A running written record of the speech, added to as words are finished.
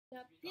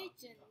The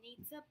pigeon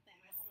needs a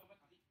bath.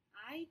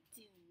 I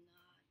do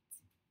not.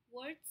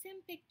 Words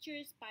and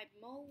Pictures by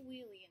Mo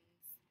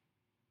Willems.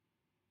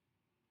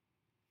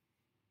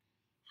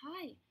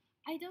 Hi,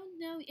 I don't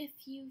know if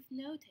you've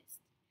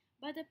noticed,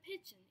 but the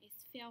pigeon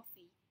is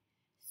filthy.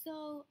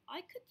 So I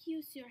could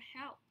use your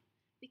help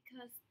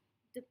because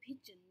the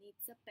pigeon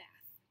needs a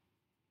bath.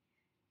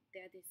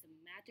 That is a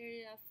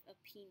matter of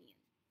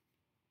opinion.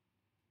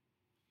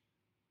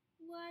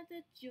 What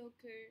a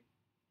joker.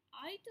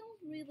 I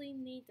don't really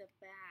need a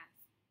bath.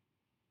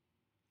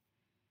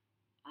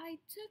 I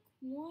took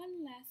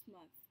one last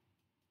month.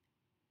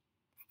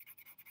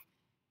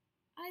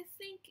 I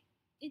think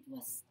it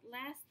was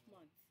last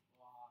month.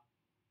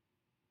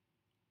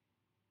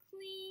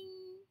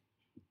 Clean,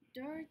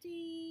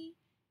 dirty,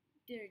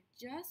 they're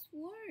just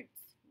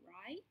words,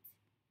 right?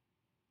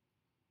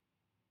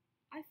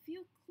 I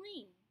feel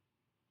clean.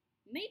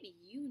 Maybe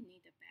you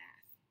need a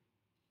bath.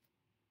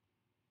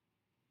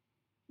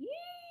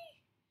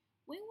 Yay!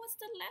 When was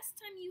the last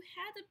time you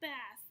had a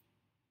bath?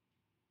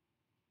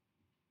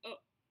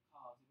 Oh,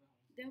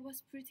 that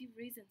was pretty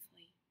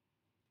recently.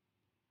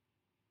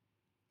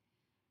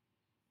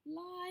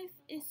 Life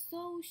is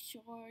so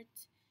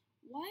short.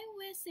 Why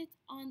waste it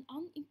on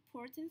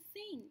unimportant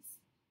things?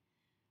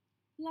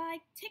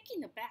 Like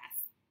taking a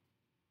bath.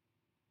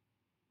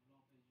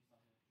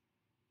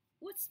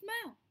 What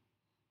smell?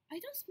 I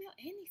don't smell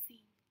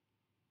anything.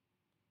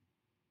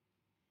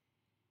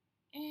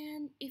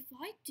 And if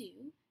I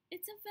do,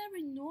 it's a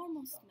very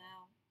normal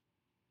smell.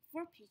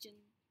 For pigeon,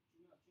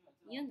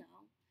 you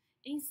know,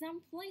 in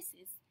some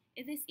places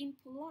it is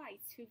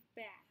impolite to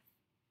bath.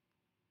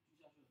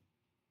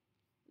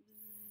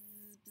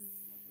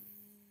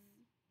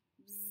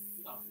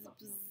 Bzz, bzz, bzz,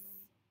 bzz.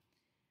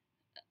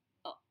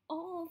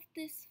 All of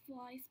these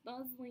flies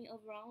buzzing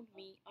around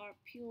me are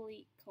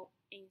purely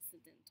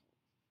coincidental.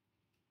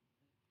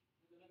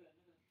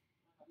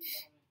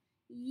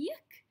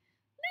 Yuck!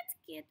 Let's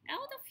get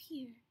out of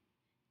here.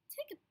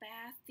 Take a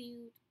bath,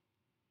 dude.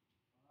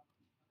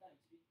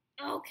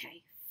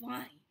 Okay,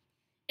 fine.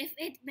 If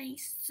it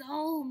means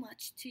so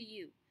much to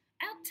you,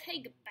 I'll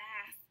take a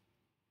bath.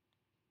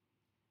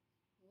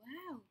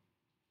 Wow,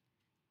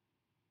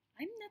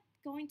 I'm not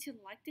going to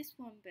like this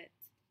one bit.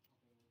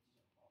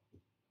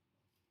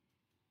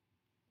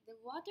 The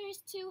water is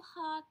too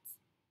hot,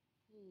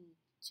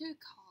 too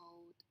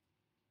cold,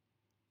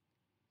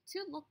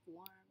 too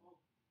lukewarm,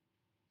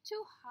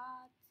 too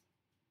hot,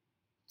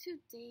 too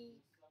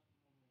deep,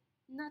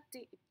 not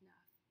deep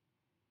enough,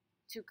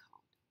 too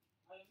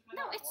cold.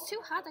 No, it's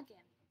too hot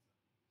again,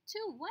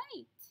 too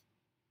wet,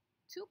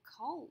 too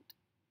cold,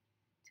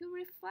 too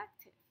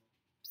reflective.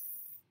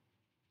 Psst.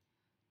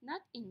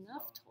 Not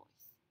enough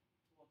toys,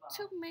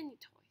 too many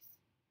toys.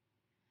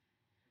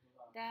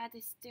 That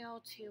is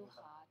still too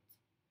hot.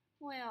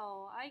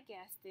 Well, I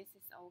guess this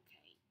is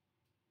okay.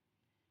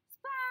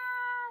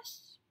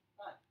 Splash!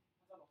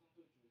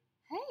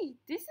 Hey,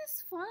 this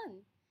is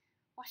fun.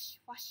 Wash,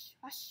 wash,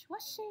 wash,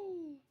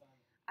 washy.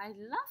 I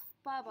love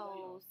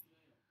bubbles.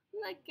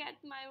 Look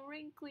at my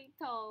wrinkly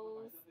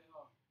toes.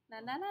 La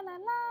la la la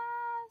la,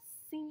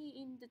 singing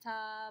in the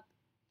tub.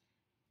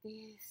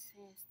 This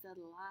is the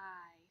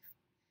life.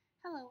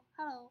 Hello,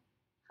 hello.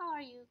 How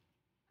are you?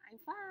 I'm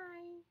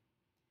fine.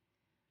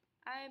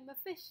 I'm a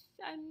fish.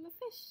 I'm a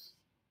fish.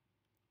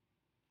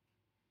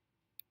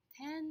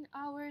 10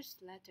 hours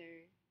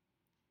later.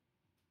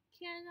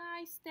 Can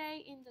I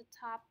stay in the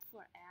tub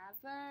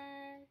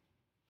forever?